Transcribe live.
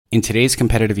In today's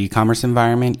competitive e-commerce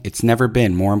environment, it's never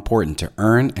been more important to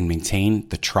earn and maintain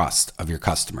the trust of your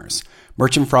customers.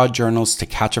 Merchant Fraud Journal's To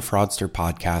Catch a Fraudster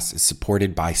podcast is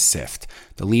supported by Sift,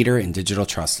 the leader in digital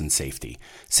trust and safety.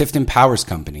 Sift empowers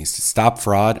companies to stop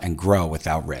fraud and grow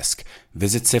without risk.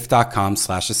 Visit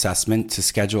sift.com/assessment to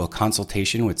schedule a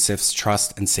consultation with Sift's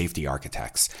trust and safety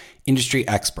architects, industry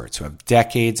experts who have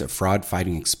decades of fraud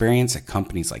fighting experience at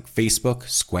companies like Facebook,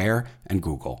 Square, and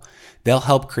Google. They'll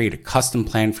help create a custom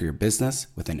plan for your business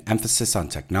with an emphasis on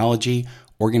technology,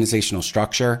 organizational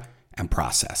structure, and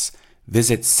process.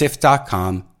 Visit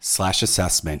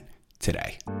sift.com/assessment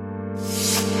today.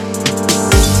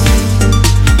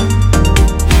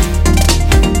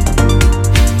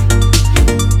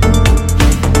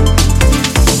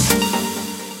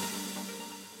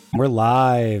 We're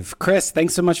live. Chris,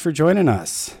 thanks so much for joining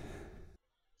us.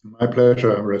 My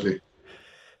pleasure, Redley.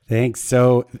 Thanks.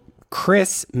 So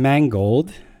Chris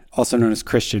Mangold, also known as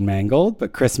Christian Mangold,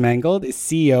 but Chris Mangold is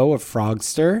CEO of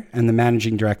Frogster and the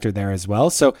managing director there as well.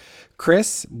 So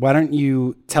Chris, why don't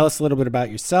you tell us a little bit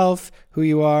about yourself, who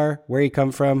you are, where you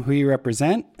come from, who you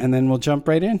represent, and then we'll jump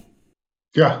right in.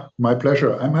 Yeah, my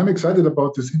pleasure. I'm excited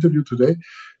about this interview today.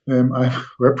 I'm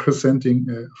representing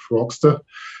Frogster,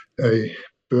 a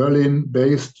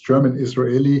Berlin-based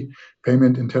German-Israeli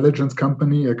payment intelligence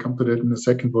company. I come to that in a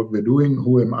second what we're doing.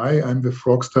 Who am I? I'm with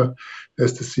Frogster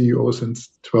as the CEO since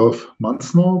 12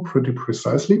 months now, pretty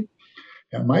precisely.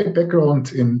 My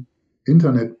background in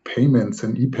internet payments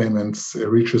and e-payments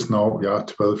reaches now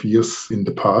 12 years in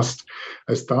the past.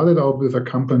 I started out with a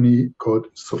company called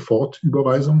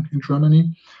Sofortüberweisung in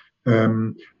Germany.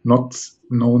 Not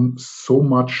known so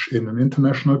much in an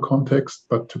international context,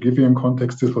 but to give you a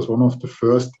context, this was one of the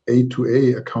first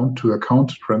A2A,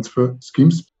 account-to-account transfer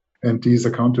schemes. And these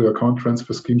account-to-account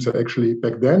transfer schemes are actually,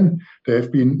 back then, they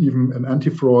have been even an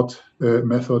anti-fraud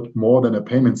method more than a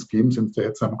payment scheme, since they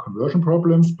had some conversion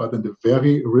problems. But in the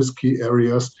very risky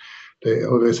areas, they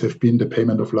always have been the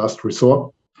payment of last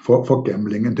resort for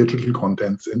gambling and digital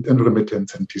contents and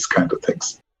remittance and these kind of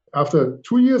things. After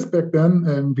 2 years back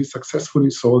then, we successfully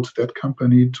sold that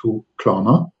company to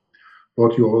Klarna,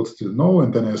 what you all still know.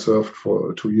 And then I served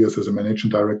for 2 years as a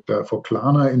managing director for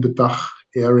Klarna in the DACH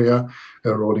area,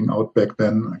 rolling out back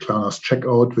then Klarna's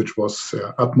checkout, which was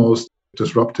utmost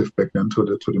disruptive back then to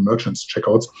the merchants'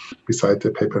 checkouts, beside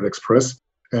the PayPal Express.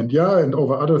 And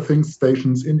over other things,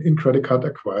 stations in credit card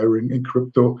acquiring, in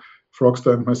crypto.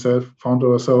 Frogster and myself found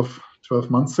ourselves 12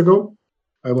 months ago.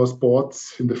 I was bored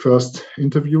in the first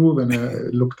interview when I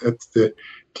looked at the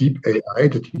deep AI,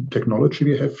 the deep technology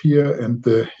we have here, and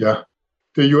the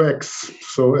UX.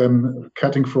 So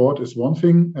cutting fraud is one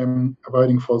thing,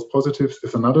 avoiding false positives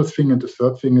is another thing, and the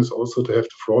third thing is also to have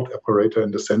the fraud operator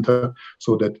in the center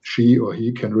so that she or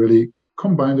he can really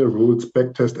combine the rules,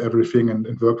 backtest everything,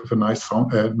 and work with a nice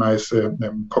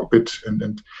cockpit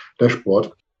and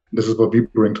dashboard. This is what we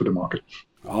bring to the market.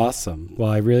 Awesome. Well,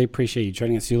 I really appreciate you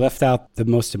joining us. You left out the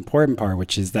most important part,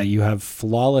 which is that you have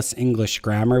flawless English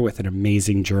grammar with an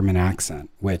amazing German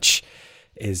accent, which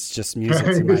is just music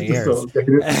to my ears.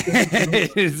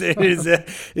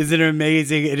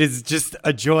 It is just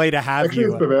a joy to have Actually,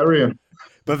 you. It's Bavarian.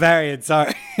 Bavarian,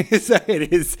 sorry. So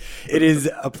it is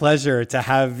a pleasure to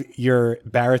have your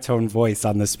baritone voice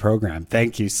on this program.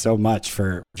 Thank you so much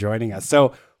for joining us.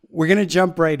 So we're going to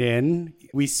jump right in.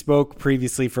 We spoke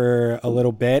previously for a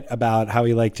little bit about how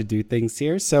we like to do things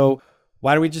here. So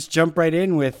why don't we just jump right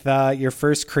in with your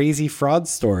first crazy fraud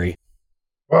story?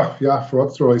 Well,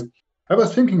 fraud stories. I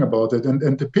was thinking about it,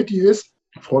 and the pity is,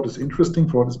 fraud is interesting,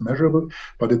 fraud is measurable,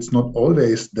 but it's not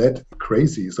always that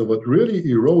crazy. So what really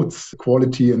erodes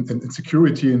quality and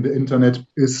security in the internet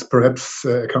is perhaps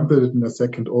accompanied in a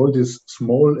second, all these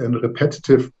small and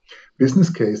repetitive business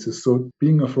cases. So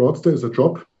being a fraudster is a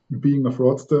job. Being a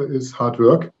fraudster is hard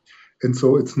work. And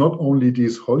so it's not only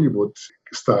these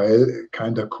Hollywood-style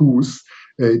kind of coups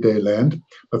they land,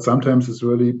 but sometimes it's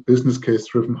really business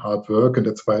case-driven hard work, and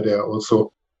that's why they are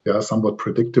also somewhat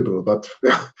predictable. But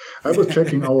I was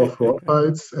checking our fraud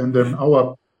files, and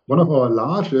one of our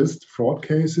largest fraud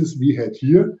cases we had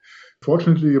here,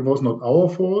 fortunately, it was not our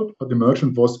fault, but the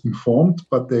merchant was informed,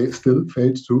 but they still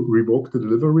failed to revoke the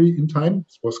delivery in time.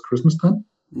 It was Christmas time.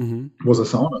 Mm-hmm. It was a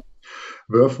sauna.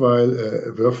 Worthwhile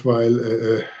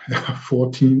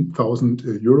 14,000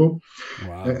 euro.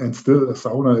 Wow. And still, a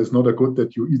sauna is not a good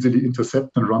that you easily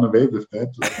intercept and run away with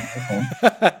that, like an iPhone.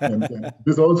 and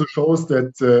this also shows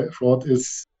that fraud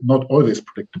is not always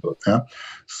predictable. Yeah?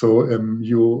 So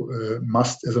you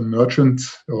must, as a merchant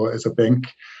or as a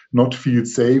bank, not feel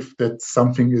safe that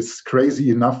something is crazy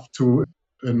enough to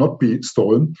not be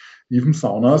stolen. Even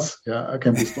saunas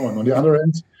can be stolen. On the other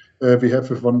end, We have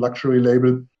with one luxury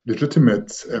label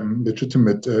legitimate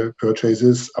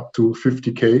purchases up to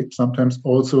 50K, sometimes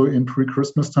also in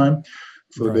pre-Christmas time.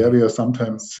 So Right. there we are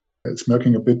sometimes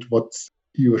smirking a bit what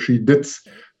he or she did,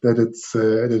 that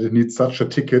it needs such a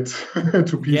ticket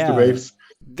to piece the waves.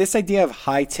 This idea of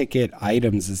high ticket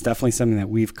items is definitely something that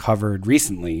we've covered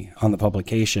recently on the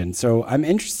publication. So I'm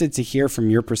interested to hear from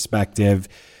your perspective.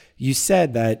 You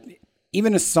said that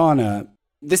even a sauna,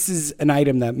 this is an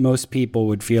item that most people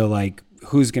would feel like,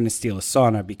 who's going to steal a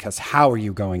sauna? Because how are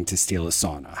you going to steal a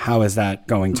sauna? How is that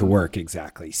going to work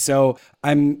exactly? So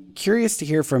I'm curious to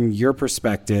hear from your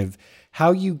perspective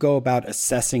how you go about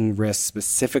assessing risk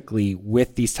specifically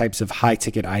with these types of high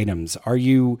ticket items. Are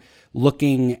you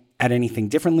looking at anything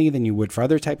differently than you would for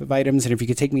other type of items? And if you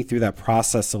could take me through that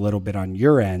process a little bit on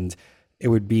your end, it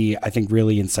would be, I think,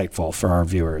 really insightful for our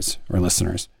viewers or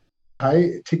listeners.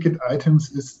 High ticket items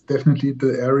is definitely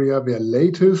the area where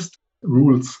latest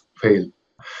rules fail.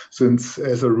 Since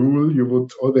as a rule, you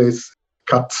would always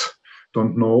cut,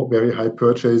 don't know, very high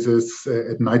purchases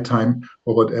at nighttime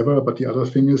or whatever. But the other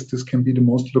thing is this can be the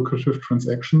most lucrative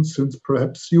transaction, since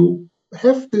perhaps you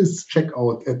have this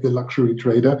checkout at the luxury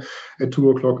trader at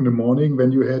 2 o'clock in the morning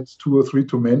when you had 2 or 3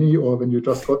 too many, or when you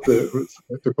just got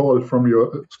the call from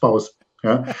your spouse.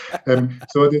 Yeah.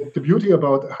 So the beauty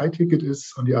about high ticket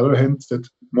is, on the other hand, that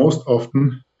most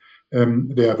often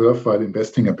they are worthwhile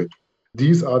investing a bit.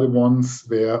 These are the ones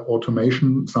where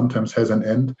automation sometimes has an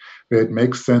end, where it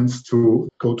makes sense to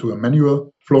go to a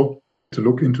manual flow, to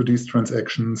look into these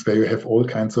transactions, where you have all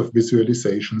kinds of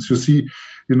visualizations. You see,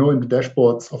 in the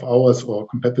dashboards of ours or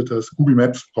competitors, Google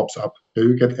Maps pops up. There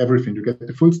you get everything. You get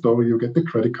the full story, you get the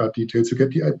credit card details, you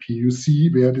get the IP, you see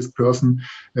where this person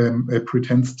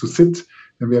pretends to sit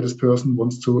and where this person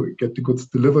wants to get the goods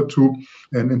delivered to.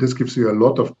 And this gives you a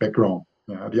lot of background.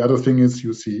 The other thing is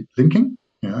you see linking.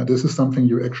 This is something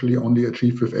you actually only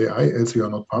achieve with AI, else you are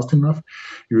not fast enough.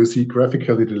 You will see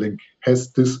graphically the link.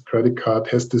 Has this credit card,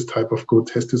 has this type of good,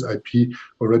 has this IP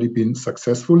already been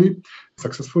successful in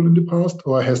the past,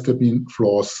 or has there been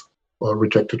flaws or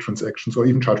rejected transactions or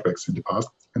even chargebacks in the past?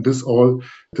 And this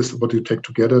is what you take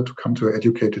together to come to an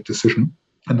educated decision.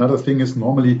 Another thing is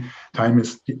normally time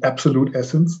is the absolute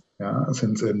essence,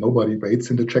 since nobody waits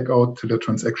in the checkout till the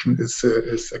transaction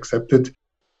is accepted.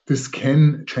 This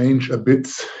can change a bit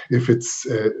if it's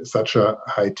such a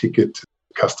high-ticket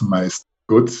customized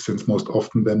goods, since most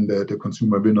often then the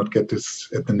consumer will not get this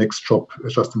at the next shop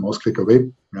just a mouse click away.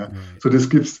 Right. So this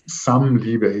gives some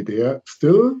leeway there.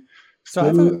 Still, I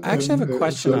actually have a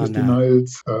question on that.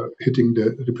 Denials hitting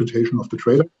the reputation of the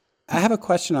trader. I have a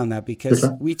question on that because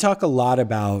we talk a lot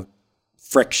about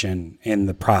friction in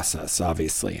the process,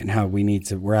 obviously, and how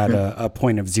we're at a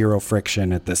point of zero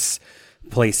friction at this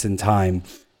place in time.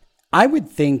 I would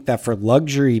think that for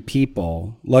luxury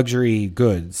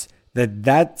goods,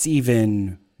 that's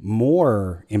even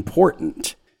more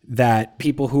important, that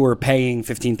people who are paying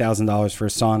 $15,000 for a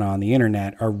sauna on the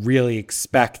internet are really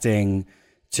expecting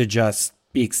to just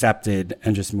be accepted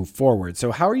and just move forward.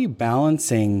 So how are you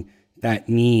balancing that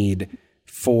need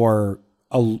for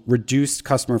a reduced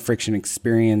customer friction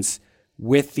experience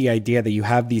with the idea that you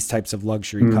have these types of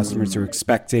luxury customers who are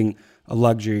expecting a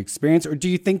luxury experience? Or do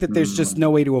you think that there's just no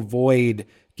way to avoid,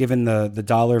 given the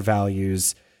dollar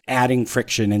values, adding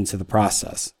friction into the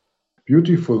process?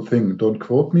 Beautiful thing. Don't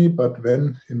quote me, but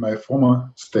when in my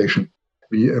former station,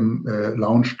 we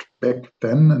launched back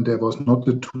then, and there was not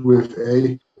the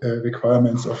 2FA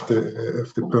requirements of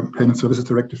the Payment Services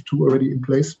Directive 2 already in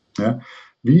place.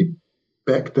 We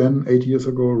back then, 8 years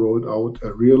ago, rolled out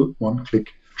a real one-click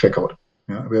checkout,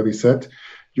 where we said,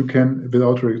 you can,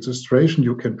 without registration,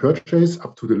 you can purchase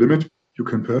up to the limit. You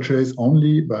can purchase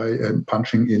only by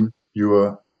punching in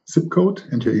your zip code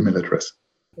and your email address.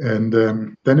 And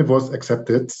then it was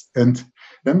accepted. And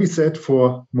then we said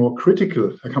for more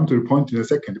critical, I come to the point in a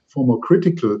second, for more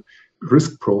critical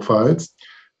risk profiles,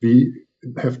 we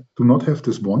do not have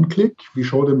this one click. We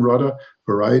show them rather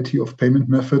variety of payment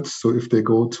methods. So if they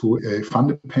go to a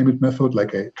funded payment method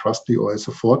like a Trustly or a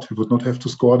Sofort, we would not have to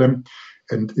score them.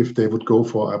 And if they would go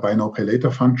for a buy now, pay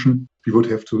later function, we would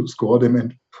have to score them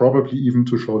and probably even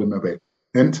to show them away.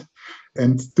 And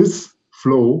this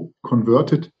flow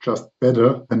converted just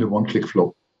better than the one-click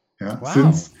flow.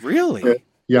 Wow, really?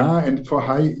 And for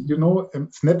high,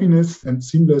 snappiness and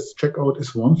seamless checkout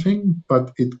is one thing,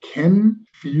 but it can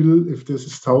feel, if this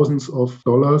is thousands of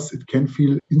dollars, it can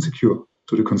feel insecure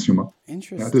to the consumer.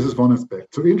 Interesting. This is one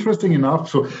aspect. So interesting enough.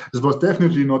 So this was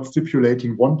definitely not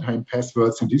stipulating one-time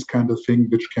passwords and this kind of thing,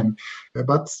 which can,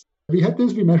 but we had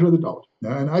this, we measured it out.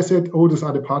 And I said, these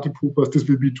are the party poopers. This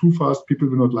will be too fast. People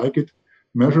will not like it.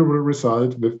 measurable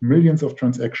result with millions of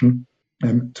transactions,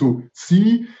 and to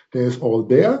see there's all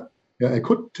there. Yeah, I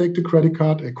could take the credit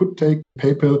card, I could take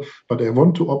PayPal, but I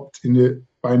want to opt in the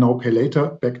buy now, pay later.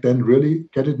 Back then, really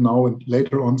get it now and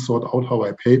later on sort out how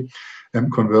I pay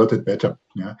and convert it better.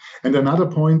 Yeah. And another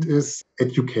point is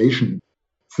education.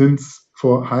 Since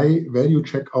for high value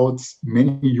checkouts,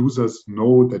 many users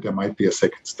know that there might be a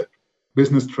second step.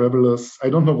 Business travelers, I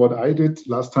don't know what I did.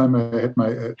 Last time I had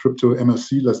my trip to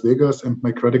MSC Las Vegas and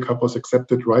my credit card was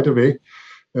accepted right away.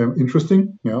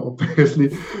 Interesting, yeah,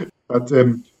 obviously. But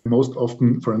most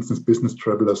often, for instance, business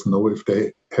travelers know if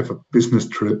they have a business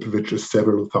trip, which is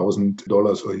several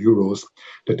 $1,000s or euros,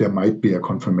 that there might be a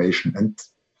confirmation. And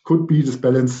could be this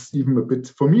balance even a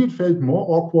bit. For me, it felt more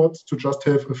awkward to just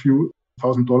have a few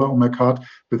 $1,000 on my card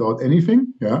without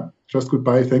anything. Yeah, just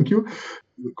goodbye, thank you.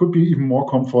 It could be even more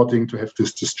comforting to have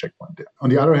this checkpoint there. On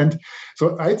the other hand,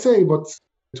 so I'd say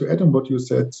to add on what you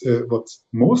said, what's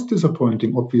most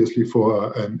disappointing, obviously,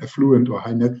 for an affluent or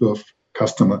high net worth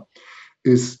customer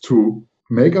is to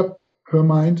make up her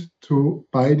mind to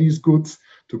buy these goods,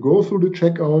 to go through the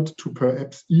checkout, to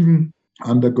perhaps even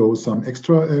undergo some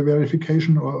extra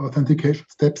verification or authentication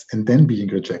steps, and then being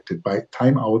rejected by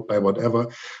timeout, by whatever.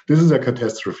 This is a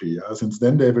catastrophe. Since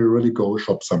then, they will really go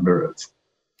shop somewhere else.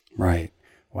 Right.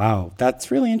 Wow.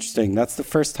 That's really interesting. That's the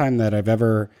first time that I've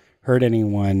ever heard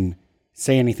anyone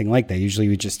say anything like that. Usually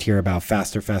we just hear about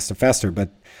faster, but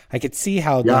I could see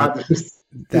how that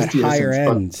higher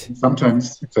end.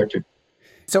 Sometimes, exactly.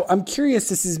 So I'm curious,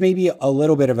 this is maybe a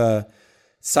little bit of a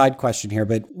side question here,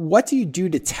 but what do you do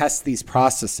to test these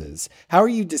processes? How are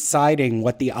you deciding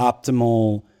what the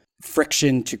optimal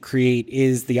friction to create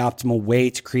is, the optimal way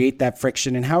to create that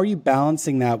friction? And how are you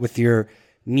balancing that with your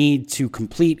need to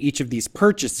complete each of these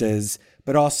purchases,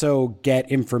 but also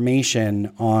get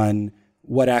information on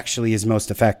what actually is most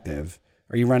effective?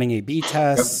 Are you running A/B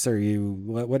tests? Yep.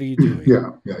 What are you doing?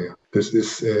 Yeah. This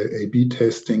is A/B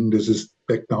testing. This is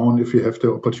back down if you have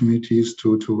the opportunities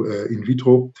to in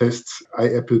vitro tests,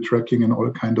 iApple tracking, and all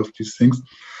kind of these things.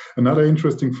 Another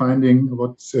interesting finding,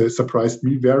 what surprised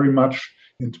me very much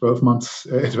in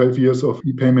 12 years of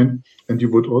e-payment, and you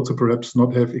would also perhaps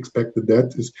not have expected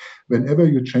that, is whenever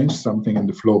you change something in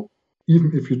the flow,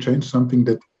 even if you change something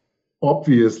that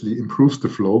obviously improves the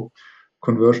flow,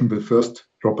 conversion will first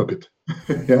drop a bit.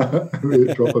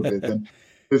 Will drop a bit. And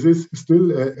this is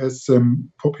still as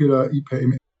popular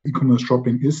e-commerce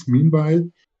shopping is. Meanwhile,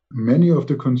 many of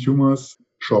the consumers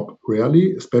shop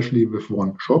rarely, especially with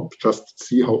one shop. Just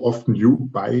see how often you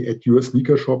buy at your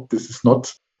sneaker shop. This is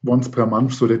not once per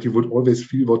month, so that you would always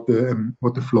feel what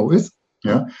the flow is.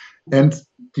 Yeah. And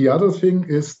the other thing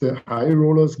is the high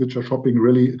rollers, which are shopping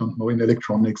really, I don't know, in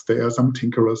electronics. There are some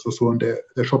tinkerers or so on.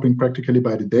 They're shopping practically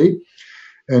by the day.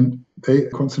 And they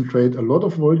concentrate a lot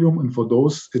of volume. And for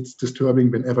those, it's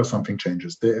disturbing whenever something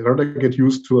changes. They rather get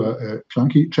used to a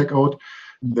clunky checkout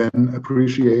than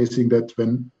appreciating that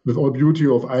when, with all beauty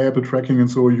of iApple tracking and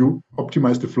so, you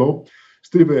optimize the flow,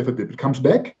 still we have a dip. It comes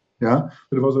back. Yeah,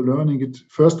 but it was a learning. It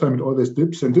first time it always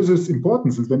dips. And this is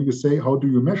important, since when you say, how do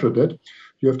you measure that?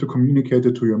 You have to communicate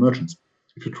it to your merchants.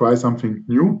 If you try something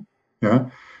new, yeah,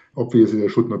 obviously there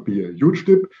should not be a huge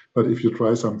dip, but if you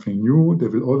try something new,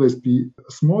 there will always be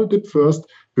a small dip first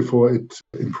before it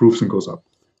improves and goes up.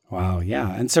 Wow,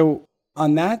 yeah. And so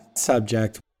on that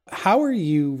subject, how are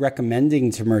you recommending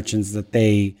to merchants that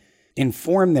they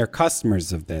inform their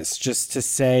customers of this? Just to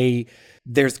say,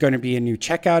 there's going to be a new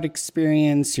checkout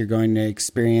experience, you're going to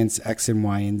experience X and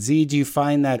Y and Z. Do you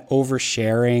find that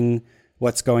oversharing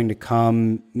what's going to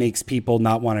come makes people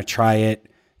not want to try it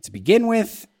to begin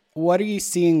with? What are you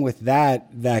seeing with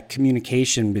that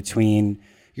communication between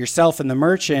yourself and the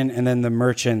merchant, and then the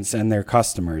merchants and their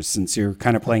customers, since you're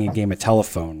kind of playing a game of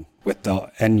telephone with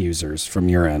the end users from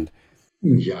your end?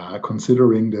 Yeah,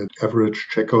 considering the average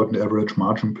checkout and average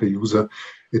margin per user,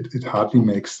 it hardly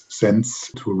makes sense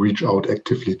to reach out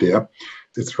actively there.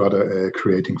 It's rather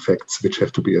creating facts which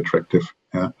have to be attractive.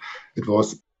 Yeah, it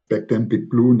was back then Big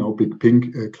Blue, now Big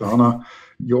Pink, Klarna.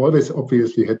 You always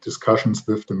obviously had discussions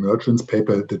with the merchants.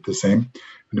 PayPal did the same.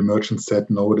 And the merchants said,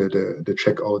 no, the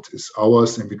checkout is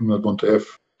ours and we do not want to have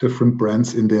different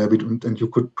brands in there. And you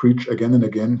could preach again and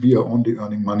again, we are only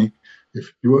earning money.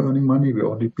 If you are earning money,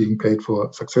 we're only being paid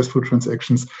for successful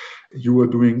transactions. You are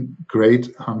doing great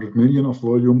 100 million of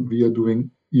volume. We are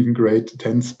doing even great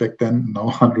tens back then, now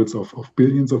hundreds of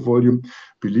billions of volume.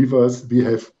 Believe us, we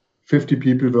have 50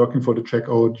 people working for the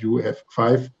checkout. You have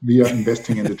 5. We are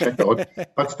investing in the checkout.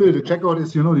 But still, the checkout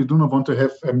is, you do not want to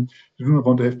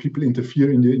have people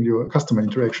interfere in your customer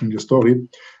interaction, your story.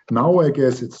 Now, I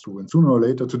guess it's true. And sooner or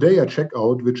later, today, a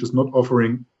checkout which is not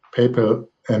offering PayPal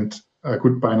and a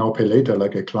good buy now, pay later,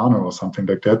 like a Klarna or something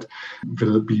like that,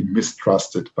 will be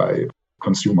mistrusted by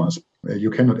consumers.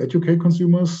 You cannot educate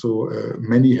consumers, so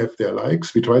many have their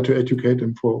likes. We try to educate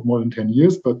them for more than 10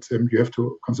 years, but you have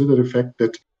to consider the fact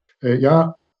that,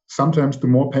 sometimes the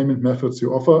more payment methods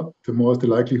you offer, the more is the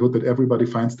likelihood that everybody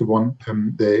finds the one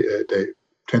they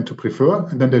tend to prefer,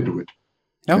 and then they do it.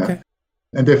 Okay. Yeah?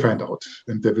 And they find out,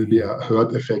 and there will be a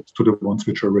herd effect to the ones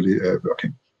which are really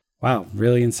working. Wow,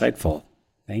 really insightful.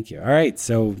 Thank you. All right,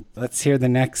 so let's hear the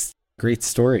next great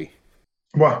story.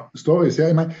 Wow, stories.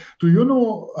 Yeah, do you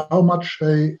know how much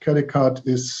a credit card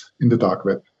is in the dark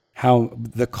web? How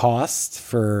the cost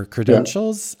for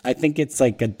credentials? Yeah. I think it's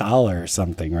like $1 or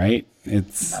something, right?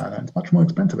 It's much more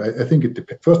expensive. I think it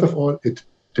depends. First of all, it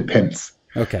depends.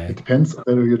 Okay. It depends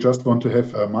whether you just want to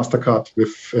have a MasterCard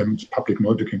with public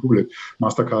mode. You can Google it.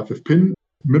 MasterCard with PIN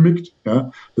mimicked. Yeah,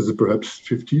 this is perhaps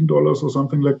 $15 or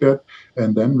something like that.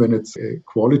 And then when it's a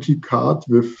quality card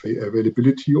with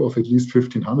availability of at least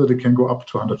 1,500, it can go up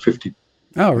to 150.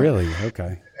 Oh, really?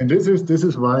 Okay. And this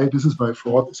is why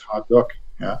fraud is hard work.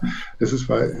 Yeah, this is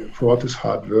why fraud is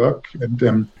hard work,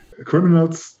 and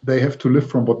criminals, they have to live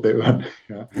from what they earn.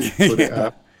 Yeah, so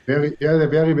they're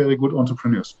very, very good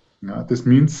entrepreneurs. Yeah, this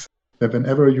means that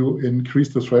whenever you increase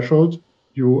the threshold,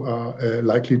 you are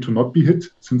likely to not be hit,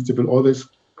 since they will always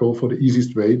go for the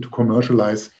easiest way to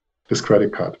commercialize this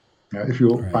credit card. Yeah, if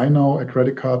you buy now a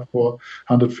credit card for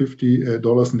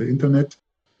 $150 in the internet,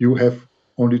 you have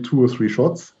only 2 or 3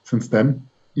 shots. Since then,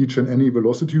 each and any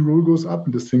velocity rule goes up,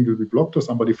 and this thing will be blocked or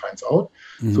somebody finds out.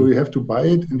 Mm-hmm. So you have to buy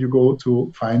it, and you go to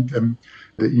find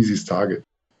the easiest target.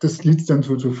 This leads then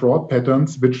to fraud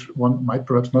patterns, which one might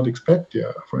perhaps not expect.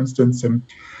 Yeah, for instance,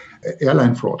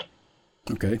 airline fraud.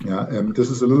 Okay. Yeah, this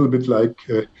is a little bit like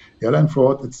airline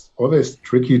fraud. It's always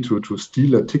tricky to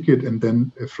steal a ticket and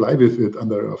then fly with it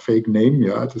under a fake name.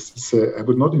 Yeah, this is, I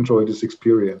would not enjoy this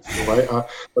experience. So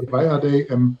why are they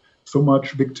so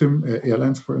much victim,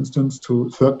 airlines, for instance, to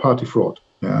third-party fraud?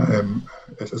 Yeah,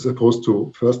 as opposed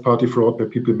to first-party fraud, where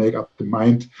people make up the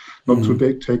mind not to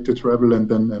take the travel and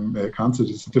then cancel.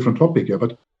 It's a different topic. Yeah,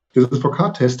 but this is for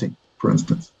card testing, for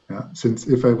instance. Yeah, since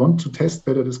if I want to test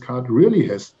whether this card really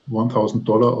has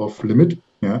 $1,000 of limit,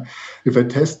 yeah, if I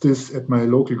test this at my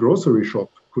local grocery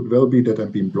shop, could well be that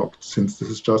I'm being blocked, since this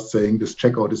is just saying this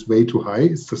checkout is way too high,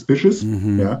 it's suspicious.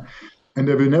 Mm-hmm. Yeah. And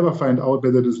they will never find out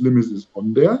whether this limit is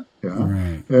on there,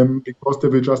 because they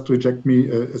will just reject me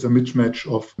as a mismatch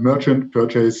of merchant,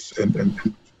 purchase, and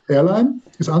airline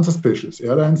is unsuspicious.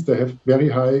 Airlines, they have very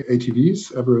high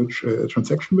ATVs, average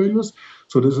transaction values.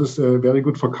 So this is very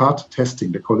good for card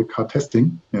testing. They call it card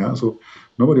testing. Yeah, so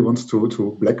nobody wants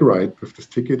to black ride with this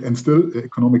ticket, and still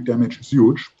economic damage is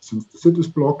huge, since the SID is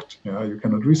blocked. Yeah, you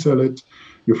cannot resell it.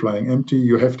 You're flying empty.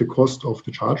 You have the cost of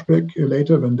the chargeback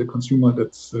later when the consumer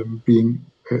that's being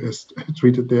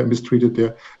mistreated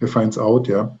there finds out.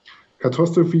 Yeah,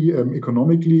 catastrophe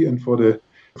economically, and for the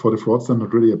fraudster,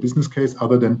 not really a business case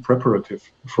other than preparative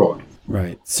fraud.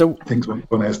 Right. So things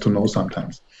one has to know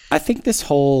sometimes. I think this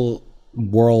whole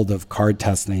world of card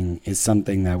testing is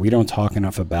something that we don't talk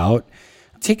enough about.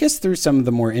 Take us through some of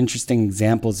the more interesting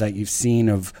examples that you've seen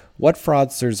of what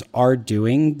fraudsters are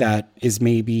doing that is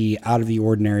maybe out of the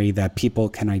ordinary, that people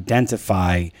can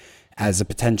identify as a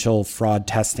potential fraud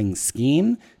testing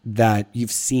scheme that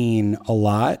you've seen a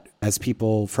lot as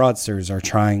fraudsters are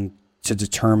trying to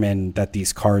determine that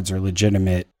these cards are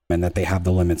legitimate and that they have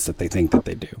the limits that they think that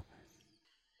they do.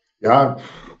 Yeah,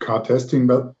 card testing.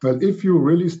 But if you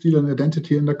really steal an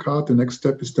identity in the card, the next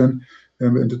step is then,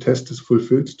 when the test is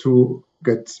fulfilled, to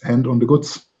get hand on the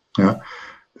goods. Yeah,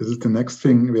 this is the next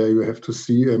thing where you have to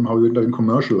see how you then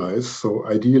commercialize. So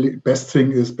ideally, best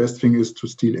thing is to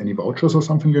steal any vouchers or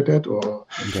something like that.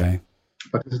 Okay.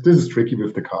 But this is tricky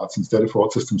with the cards. Instead,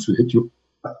 fraud systems will hit you.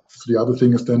 So the other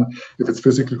thing is then, if it's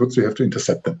physical goods, you have to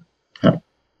intercept them. Yeah.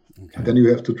 Okay. And then you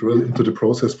have to drill into the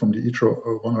process from each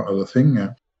one or other thing.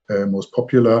 Yeah. Most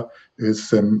popular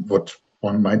is what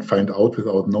one might find out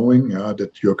without knowing,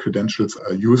 that your credentials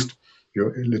are used.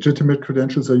 Your legitimate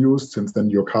credentials are used, since then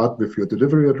your card with your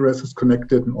delivery address is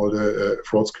connected, and all the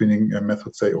fraud screening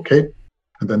methods say okay.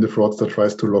 And then the fraudster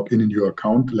tries to log in your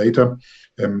account later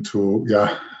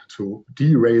to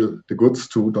derail the goods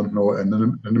to, don't know, an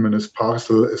anonymous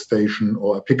parcel station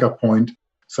or a pickup point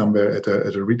somewhere at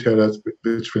a retailer,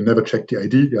 which will never check the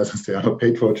ID, since they are not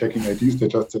paid for checking IDs. They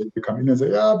just they come in and say,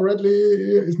 Bradley,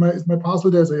 is my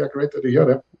parcel there? Say, great, that you hear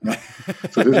that. Yeah.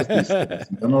 So this is this.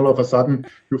 And then all of a sudden,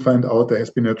 you find out there has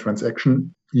been a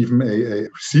transaction, even a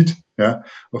receipt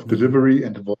of delivery,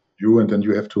 and it was you, and then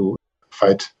you have to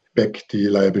fight back the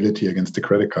liability against the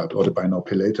credit card or the buy now,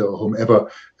 pay later, or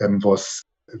whomever was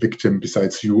victim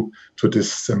besides you to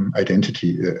this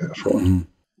identity fraud. Mm-hmm.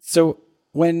 So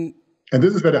when... And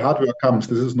this is where the hardware comes.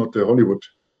 This is not the Hollywood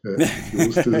use.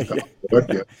 This is the hardware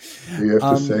here. You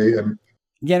have to say...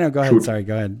 yeah, no, go ahead. Sorry,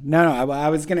 go ahead. No, I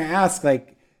was going to ask,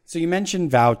 like, so you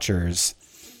mentioned vouchers,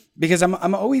 because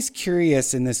I'm always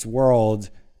curious in this world,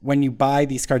 when you buy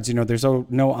these cards, you know, there's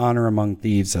no honor among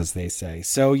thieves, as they say.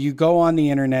 So you go on the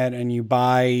internet and you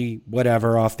buy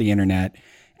whatever off the internet,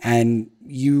 and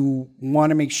you want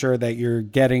to make sure that you're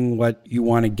getting what you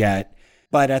want to get.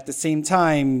 But at the same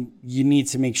time, you need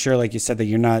to make sure, like you said, that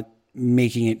you're not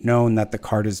making it known that the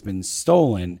card has been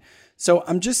stolen. So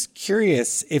I'm just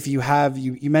curious if you have,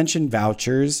 you mentioned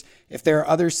vouchers, if there are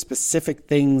other specific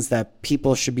things that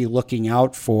people should be looking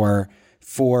out for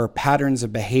patterns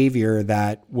of behavior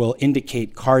that will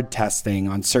indicate card testing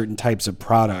on certain types of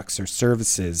products or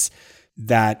services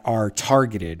that are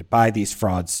targeted by these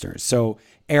fraudsters. So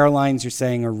airlines, you're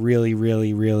saying, are really,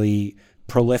 really, really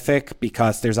prolific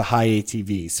because there's a high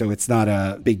ATV. So it's not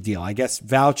a big deal. I guess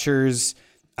vouchers,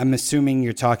 I'm assuming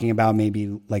you're talking about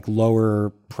maybe like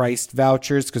lower priced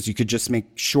vouchers because you could just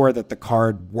make sure that the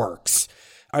card works.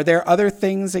 Are there other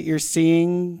things that you're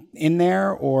seeing in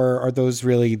there, or are those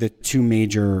really the two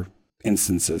major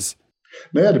instances?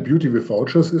 Yeah, the beauty with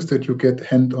vouchers is that you get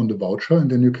hand on the voucher and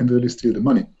then you can really steal the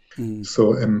money.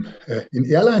 So in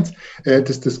airlines,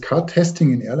 this card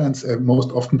testing in airlines, most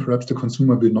often perhaps the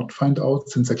consumer will not find out,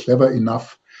 since a clever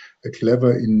enough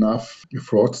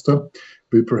fraudster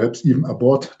will perhaps even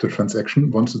abort the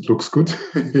transaction once it looks good.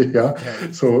 Yeah,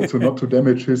 okay. So not to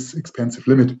damage his expensive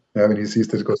limit when he sees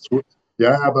that it goes through.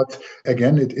 Yeah, but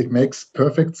again, it makes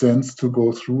perfect sense to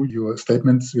go through your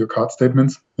statements, your card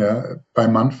statements, by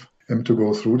month, and to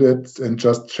go through that and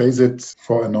just chase it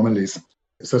for anomalies.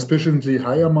 Suspiciously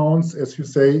high amounts, as you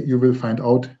say, you will find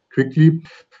out quickly,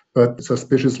 but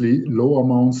suspiciously low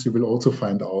amounts you will also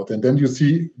find out. And then you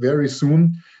see very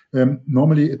soon,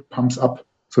 normally it pumps up.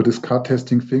 So this card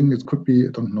testing thing, it could be,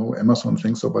 I don't know, Amazon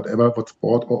things or whatever, what's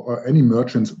bought, or any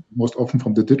merchants, most often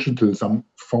from the digital, some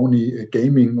phony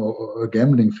gaming or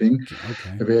gambling thing,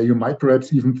 where you might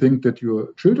perhaps even think that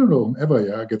your children or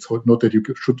whomever gets hold, not that you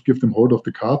should give them hold of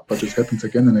the card, but this happens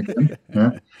again and again.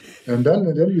 And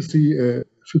then you see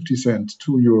 50 cents,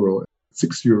 €2,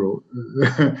 €6,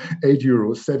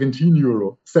 €8,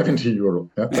 €17, €70.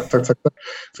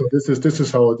 So this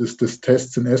is how this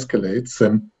tests and escalates.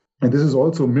 And this is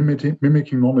also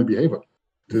mimicking normal behavior.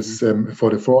 This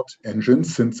for the fraud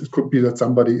engines, since it could be that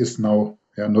somebody is now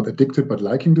not addicted but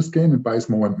liking this game and buys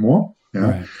more and more.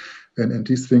 Right. And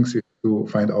these things you have to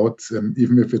find out.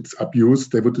 Even if it's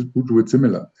abused, they would do it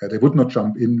similar. They would not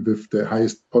jump in with the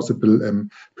highest possible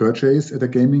purchase at a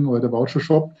gaming or at a voucher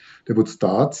shop. They would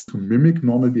start to mimic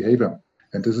normal behavior.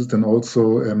 And this is then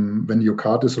also when your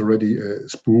card is already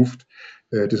spoofed.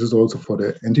 This is also for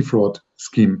the anti-fraud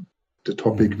scheme. The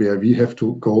topic where we have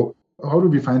to go, how do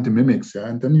we find the mimics?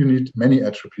 And then you need many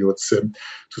attributes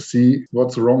to see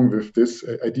what's wrong with this.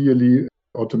 Ideally,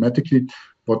 automatically,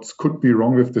 what could be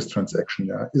wrong with this transaction?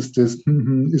 Is this,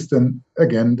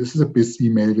 again, this is a BIS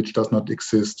email which does not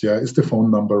exist. Is the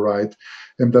phone number right?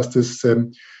 And does this, so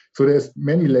there's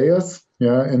many layers.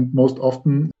 And most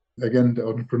often, again, the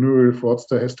entrepreneurial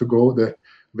fraudster has to go the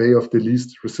way of the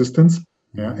least resistance.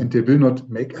 And they will not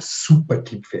make a super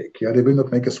deep fake. They will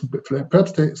not make a super,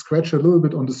 perhaps they scratch a little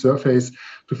bit on the surface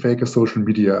to fake a social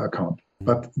media account.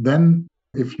 But then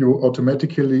if you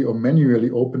automatically or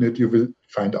manually open it, you will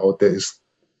find out there is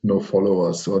no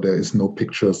followers or there is no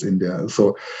pictures in there.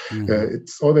 So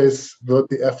it's always worth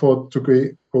the effort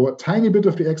to go a tiny bit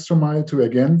of the extra mile to,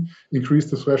 again,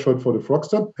 increase the threshold for the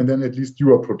fraudster, and then at least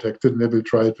you are protected and they will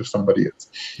try it with somebody else.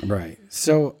 Right.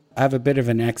 So I have a bit of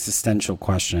an existential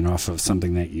question off of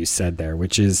something that you said there,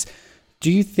 which is,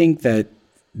 do you think that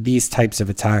these types of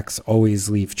attacks always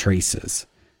leave traces?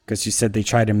 Because you said they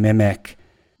try to mimic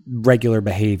regular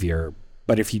behavior,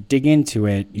 but if you dig into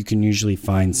it, you can usually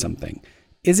find something.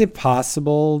 Is it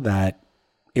possible that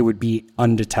it would be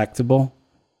undetectable?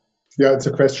 Yeah, it's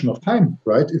a question of time,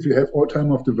 right? If you have all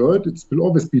time of the world, it will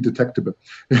always be detectable.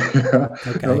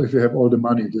 If you have all the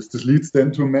money. This leads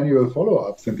then to manual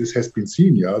follow-ups, and this has been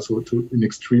seen, So in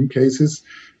extreme cases,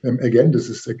 again, this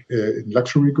is in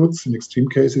luxury goods. In extreme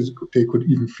cases, they could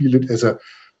even feel it as a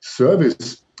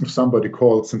service. If somebody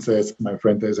calls and says, my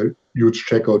friend, there's a huge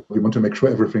checkout, we want to make sure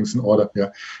everything's in order.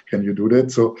 Can you do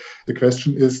that? So the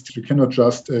question is, you cannot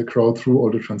just crowd through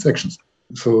all the transactions.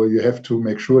 So you have to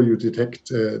make sure you detect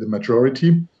the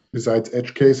majority, besides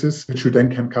edge cases, which you then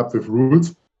can cut with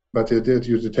rules. But you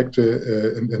detect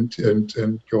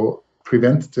and you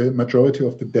prevent the majority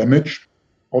of the damage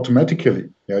automatically.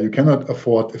 Yeah, you cannot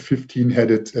afford a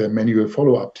 15-headed manual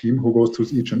follow-up team who goes through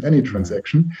each and any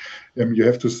transaction. You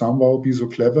have to somehow be so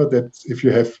clever that if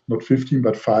you have not 15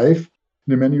 but 5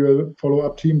 in a manual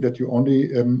follow-up team, that you only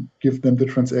give them the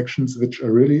transactions which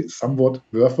are really somewhat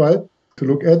worthwhile to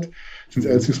look at, since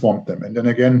else you swamp them. And then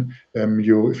again,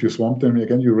 if you swamp them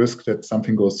again, you risk that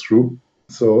something goes through.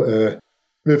 So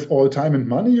with all time and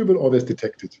money, you will always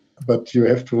detect it. But you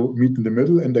have to meet in the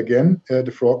middle. And again,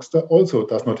 the fraudster also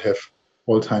does not have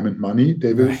all time and money.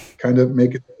 They will kind of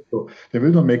make it. So they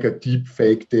will not make a deep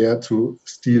fake there to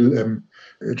steal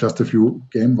just a few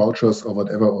game vouchers or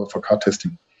whatever, or for card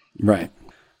testing. Right.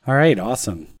 All right.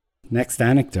 Awesome. Next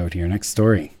anecdote here. Next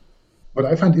story. What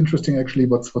I find interesting, actually,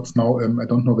 what's now, I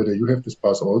don't know whether you have this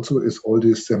buzz also, is all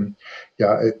this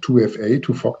 2FA,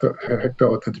 two-factor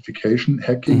authentication,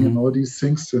 hacking, and all these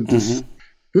things. And this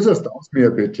astounds me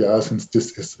a bit, since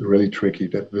this is really tricky,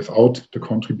 that without the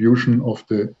contribution of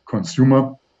the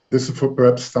consumer, this is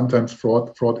perhaps sometimes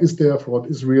fraud is there, fraud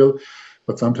is real,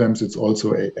 but sometimes it's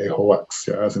also a hoax.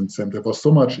 Since there was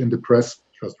so much in the press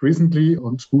just recently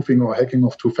on spoofing or hacking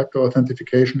of two-factor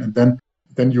authentication, and then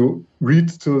you read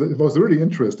it was really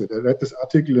interesting. I read this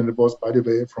article, and it was, by the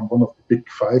way, from one of the big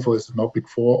 5 or is it now big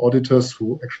 4 auditors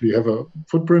who actually have a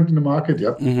footprint in the market.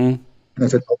 And I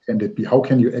said, how can that be? How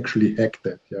can you actually hack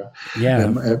that?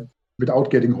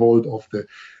 Without getting hold of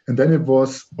and then it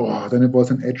was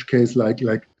an edge case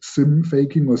like SIM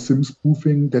faking or SIM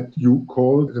spoofing, that you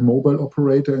call the mobile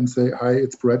operator and say, hi,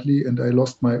 it's Bradley, and I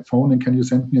lost my phone, and can you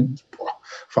send me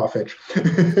far-fetched.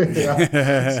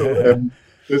 So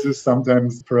this is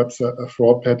sometimes perhaps a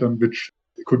fraud pattern which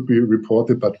could be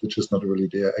reported, but which is not really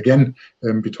there. Again,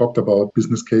 we talked about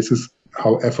business cases.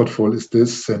 How effortful is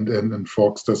this? And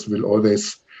fraudsters will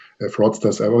always, I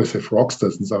always say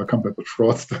fraudsters in our company, but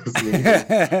fraudsters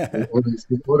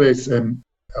will always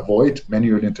avoid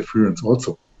manual interference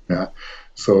also.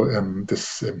 So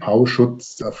how should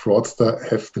a fraudster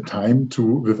have the time to,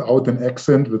 without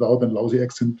a lousy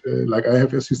accent, like I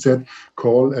have, as you said,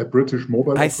 call a British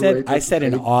mobile operator? I said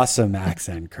an awesome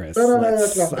accent, Chris.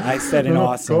 I said an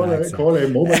awesome accent. Call a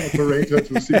mobile operator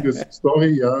to see this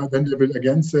story. Then they will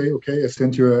again say, okay, I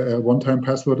sent you a one-time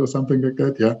password or something like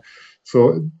that.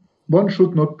 So one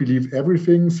should not believe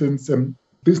everything, since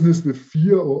business with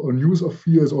fear or news of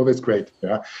fear is always great.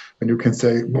 And you can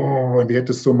say, and we had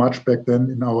this so much back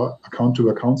then in our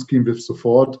account-to-account scheme with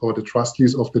Sophort or the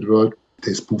trustees of the world.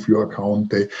 They spoof your account,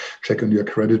 they check on your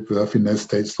credit worthiness,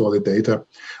 they store the data.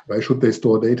 Why should they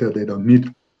store data they don't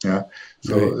need?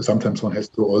 So sometimes one has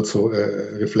to also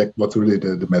reflect what's really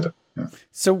the matter.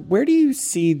 So where do you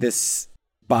see this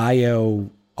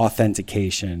bio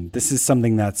authentication? This is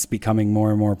something that's becoming more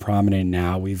and more prominent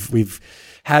now. We've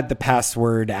had the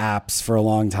password apps for a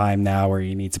long time now, where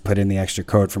you need to put in the extra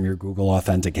code from your Google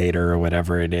Authenticator or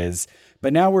whatever it is.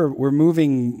 But now we're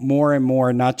moving more and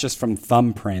more, not just from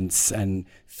thumbprints and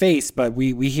face, but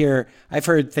I've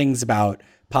heard things about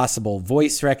possible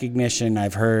voice recognition.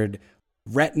 I've heard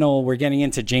retinal. We're getting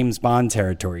into James Bond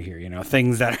territory here,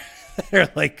 things that are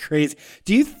like crazy.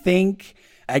 Do you think,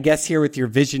 I guess here with your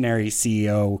visionary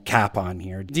CEO cap on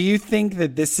here, do you think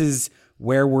that this is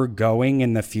where we're going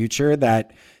in the future,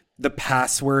 that the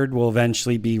password will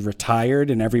eventually be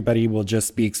retired and everybody will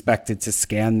just be expected to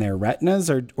scan their retinas?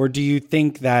 Or do you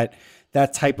think that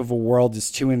type of a world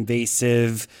is too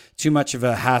invasive, too much of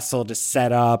a hassle to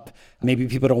set up? Maybe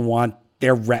people don't want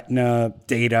their retina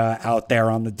data out there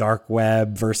on the dark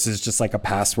web versus just like a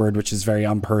password, which is very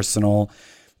unpersonal.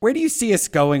 Where do you see us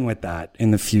going with that in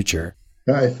the future?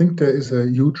 I think there is a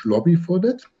huge lobby for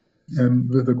that.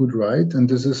 With a good right, and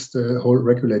this is the whole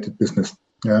regulated business.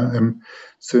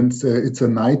 Since it's a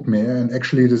nightmare, and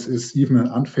actually this is even an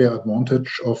unfair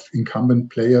advantage of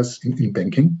incumbent players in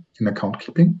banking, in account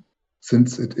keeping,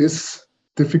 since it is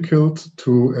difficult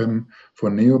to for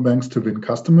neobanks to win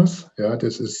customers.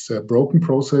 This is a broken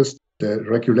process. The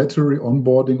regulatory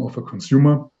onboarding of a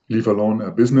consumer, leave alone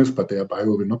a business, but their bio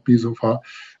will not be so far,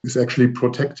 is actually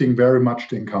protecting very much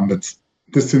the incumbents.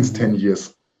 This since 10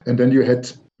 years. And then you had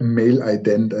mail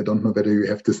ident. I don't know whether you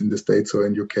have this in the States or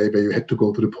in UK, where you had to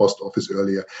go to the post office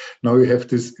earlier. Now you have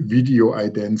this video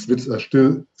idents, which are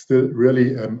still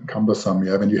really cumbersome.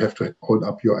 When you have to hold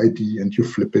up your ID and you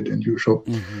flip it and you show.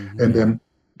 And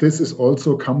this is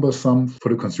also cumbersome for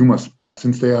the consumers,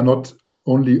 since they are not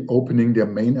only opening their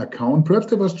main account. Perhaps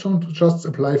they must just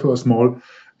apply for a small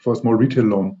retail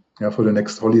loan. For the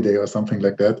next holiday or something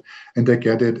like that, and they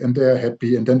get it and they're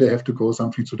happy, and then they have to go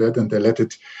something to that and they let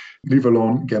it, leave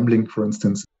alone gambling, for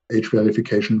instance, age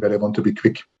verification, where they want to be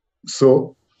quick.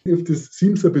 So if this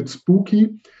seems a bit spooky,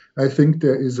 I think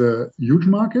there is a huge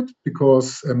market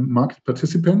because market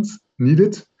participants need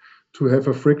it to have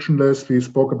a frictionless, we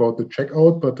spoke about the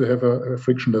checkout, but to have a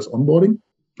frictionless onboarding.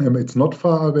 It's not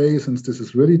far away, since this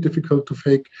is really difficult to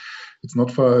fake. It's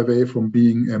not far away from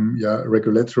being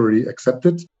regulatory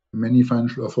accepted. Many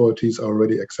financial authorities are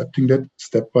already accepting that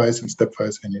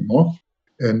stepwise anymore.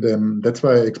 And that's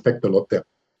why I expect a lot there.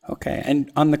 Okay.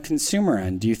 And on the consumer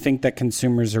end, do you think that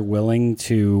consumers are willing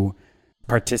to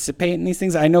participate in these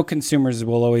things? I know consumers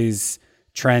will always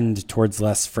trend towards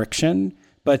less friction,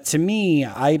 but to me,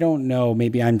 I don't know,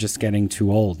 maybe I'm just getting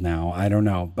too old now. I don't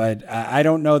know, but I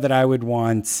don't know that I would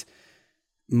want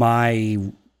my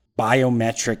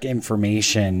biometric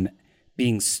information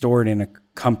being stored in a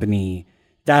company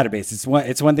database.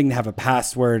 It's one thing to have a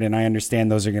password, and I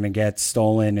understand those are going to get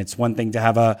stolen. It's one thing to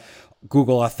have a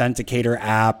Google Authenticator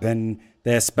app and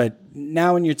this, but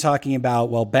now when you're talking about,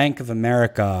 well, Bank of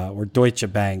America or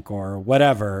Deutsche Bank or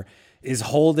whatever is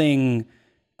holding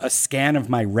a scan of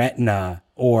my retina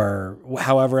or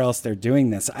however else they're doing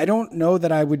this, I don't know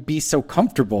that I would be so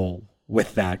comfortable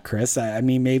with that, Chris. I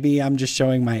mean, maybe I'm just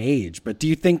showing my age, but do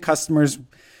you think customers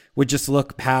would just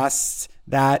look past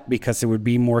that because it would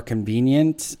be more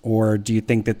convenient? Or do you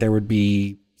think that there would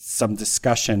be some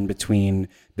discussion between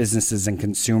businesses and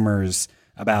consumers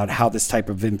about how this type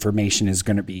of information is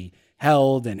going to be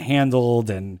held and handled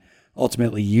and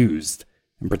ultimately used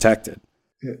and protected?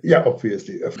 Yeah,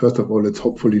 obviously. First of all, it's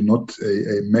hopefully not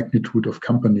a magnitude of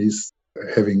companies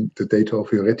having the data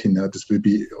of your retina. This will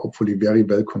be hopefully very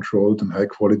well controlled and high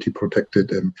quality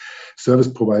protected service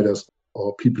providers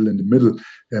or people in the middle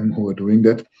who are doing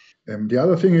that. The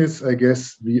other thing is, I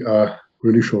guess we are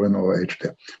really showing our age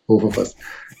there, both of us.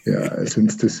 Yeah,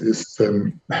 since this is,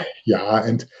 and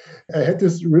I had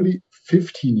this really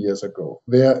 15 years ago,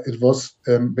 where it was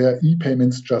where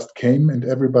e-payments just came and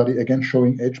everybody again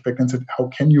showing age back and said, how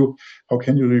can you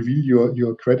reveal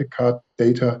your credit card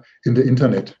data in the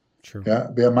internet? True. Yeah,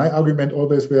 where my argument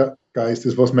always were, guys,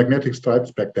 this was magnetic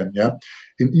stripes back then. Yeah,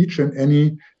 in each and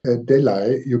any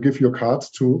deli, you give your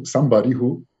cards to somebody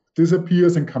who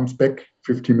disappears and comes back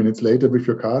 15 minutes later with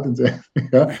your card and say,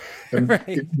 yeah, Right.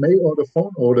 in mail or the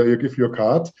phone order, you give your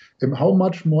card. And how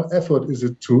much more effort is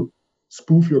it to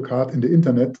spoof your card in the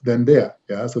internet than there?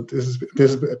 Yeah, so this is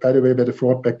by the way where the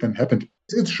fraud back then happened.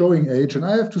 It's showing age, and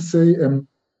I have to say,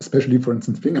 especially for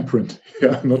instance, fingerprint.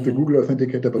 Yeah, not the Google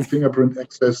Authenticator, but fingerprint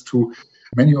access to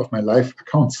many of my live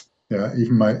accounts. Yeah,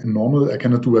 even my normal, I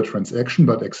cannot do a transaction,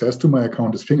 but access to my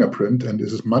account is fingerprint, and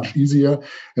this is much easier.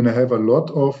 And I have a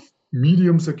lot of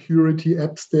medium security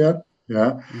apps there.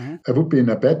 Yeah, I would be in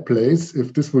a bad place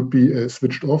if this would be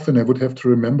switched off, and I would have to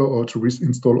remember or to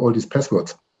reinstall all these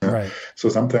passwords. Yeah? Right. So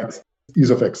sometimes ease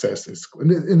of access is,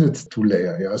 and it's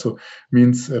two-layer. Yeah, so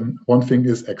means one thing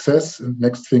is access, and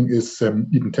next thing is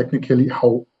even technically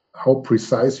how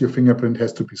precise your fingerprint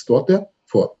has to be stored there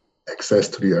for access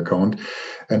to the account.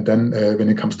 And then when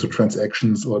it comes to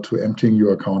transactions or to emptying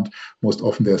your account, most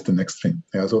often there's the next thing.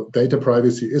 Yeah, so data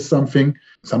privacy is something.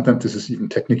 Sometimes this is even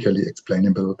technically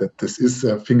explainable that this is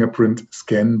a fingerprint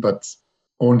scan, but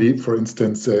only, for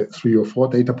instance, 3 or 4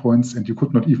 data points, and you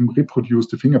could not even reproduce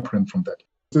the fingerprint from that.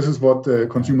 This is what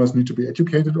consumers need to be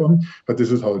educated on, but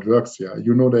this is how it works. Yeah,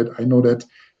 you know that, I know that,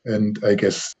 and I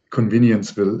guess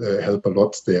convenience will help a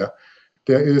lot there.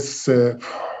 There is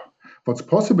what's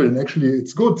possible, and actually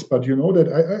it's good, but you know that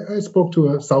I spoke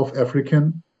to a South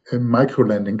African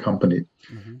micro-lending company.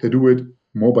 Mm-hmm. They do it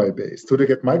mobile-based. So they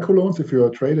get microloans. If you're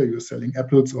a trader, you're selling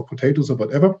apples or potatoes or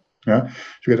whatever, yeah,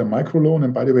 you get a microloan,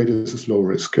 and by the way, this is low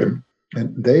risk. And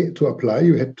to apply,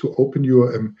 you had to open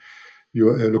your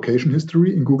location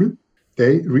history in Google.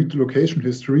 They read the location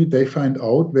history. They find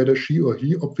out whether she or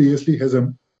he obviously has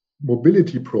a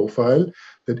mobility profile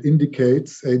that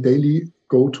indicates a daily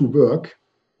go to work.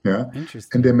 Yeah,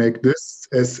 and they make this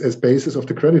as basis of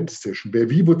the credit decision. Where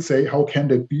we would say, how can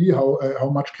that be? How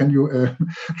much can you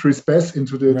trespass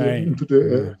into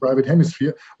the private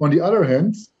hemisphere? On the other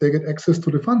hand, they get access to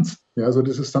the funds. Yeah, so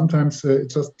this is sometimes it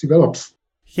just develops.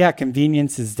 Yeah,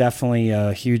 convenience is definitely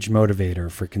a huge motivator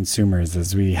for consumers,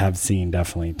 as we have seen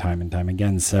definitely time and time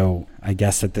again. So I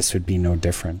guess that this would be no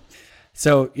different.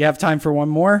 So you have time for one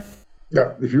more?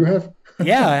 Yeah, if you have.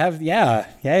 Yeah, I have.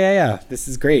 Yeah. This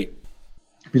is great.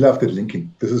 We love that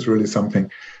linking. This is really something,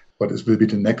 but it will be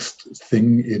the next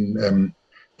thing in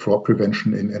fraud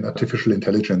prevention in artificial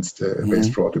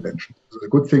intelligence-based fraud prevention. So the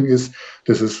good thing is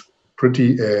this is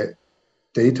pretty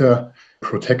data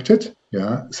protected.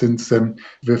 Yeah, since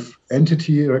with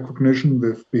entity recognition,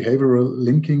 with behavioral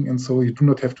linking, and so you do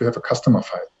not have to have a customer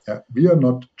file. Yeah? We are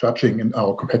not judging, and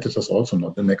our competitors also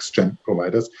not, the next gen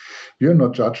providers. We are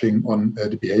not judging on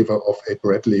the behavior of a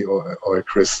Bradley or a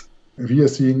Chris. We are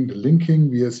seeing the linking.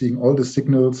 We are seeing all the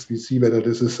signals. We see whether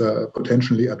this is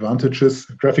potentially advantageous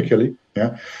graphically,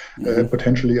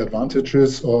 potentially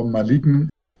advantageous or malignant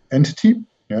entity,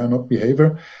 not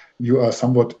behavior. You are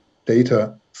somewhat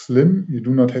data slim. You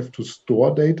do not have to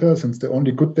store data, since the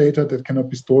only good data that cannot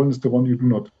be stolen is the one you do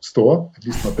not store, at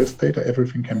least not this data.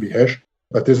 Everything can be hashed,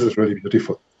 but this is really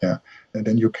beautiful. And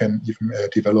then you can even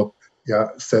develop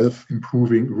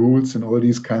self-improving rules and all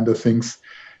these kind of things.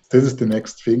 This is the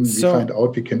next thing. We find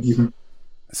out we can even...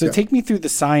 So take me through the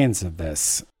science of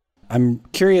this. I'm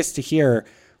curious to hear,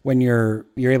 when you're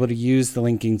able to use the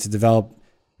linking to develop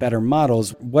better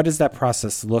models, what does that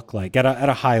process look like at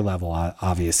a high level,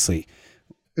 obviously?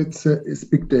 It's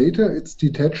big data. It's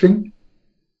detaching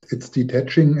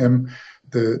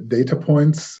the data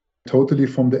points totally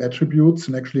from the attributes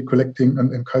and actually collecting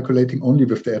and calculating only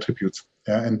with the attributes.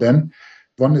 And then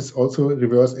one is also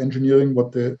reverse engineering.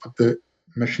 What the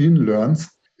machine learns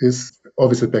is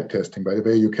obviously backtesting. By the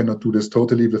way, you cannot do this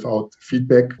totally without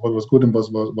feedback. What was good and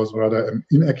was rather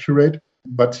inaccurate.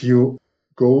 But you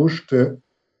gauge the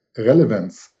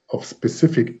relevance of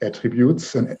specific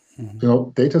attributes, and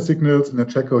data signals in a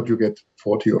checkout, you get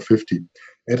 40 or 50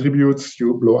 attributes,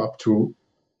 you blow up to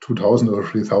 2,000 or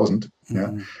 3,000.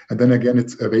 And then again,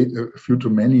 it's a few too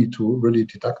many to really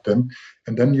deduct them.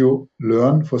 And then you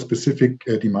learn for specific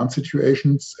demand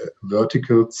situations,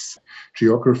 verticals,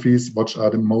 geographies, what are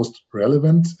the most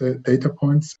relevant data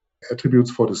points, attributes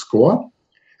for the score.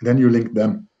 And then you link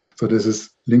them. So this is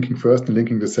linking first and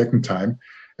linking the second time.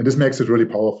 And this makes it really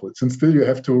powerful. Since still you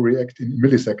have to react in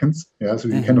milliseconds, so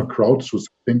you cannot crowd through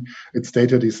something. It's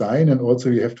data design, and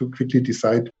also you have to quickly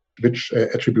decide which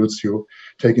attributes you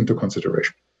take into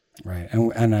consideration. Right.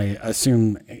 And I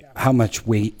assume how much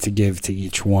weight to give to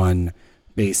each one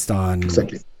based on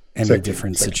any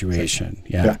different situation.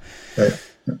 Yeah.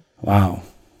 Wow.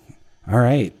 All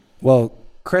right. Well,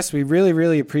 Chris, we really,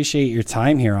 really appreciate your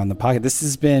time here on the podcast. This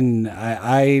has been,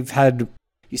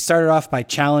 you started off by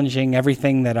challenging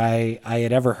everything that I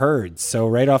had ever heard. So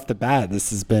right off the bat, this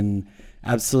has been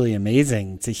absolutely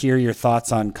amazing to hear your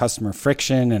thoughts on customer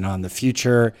friction and on the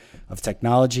future of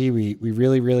technology. We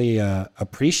really, really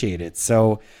appreciate it.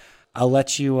 So I'll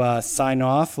let you sign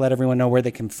off, let everyone know where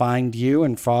they can find you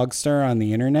and Frogster on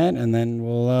the internet, and then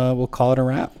we'll call it a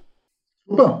wrap.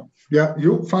 Super. Yeah,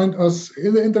 you find us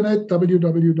in the internet,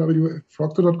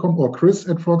 www.frogster.com or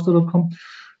chris@frogster.com.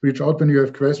 Reach out when you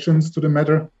have questions to the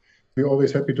matter. We're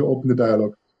always happy to open the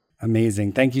dialogue.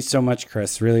 Amazing. Thank you so much,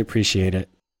 Chris. Really appreciate it.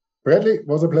 Bradley, it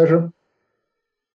was a pleasure.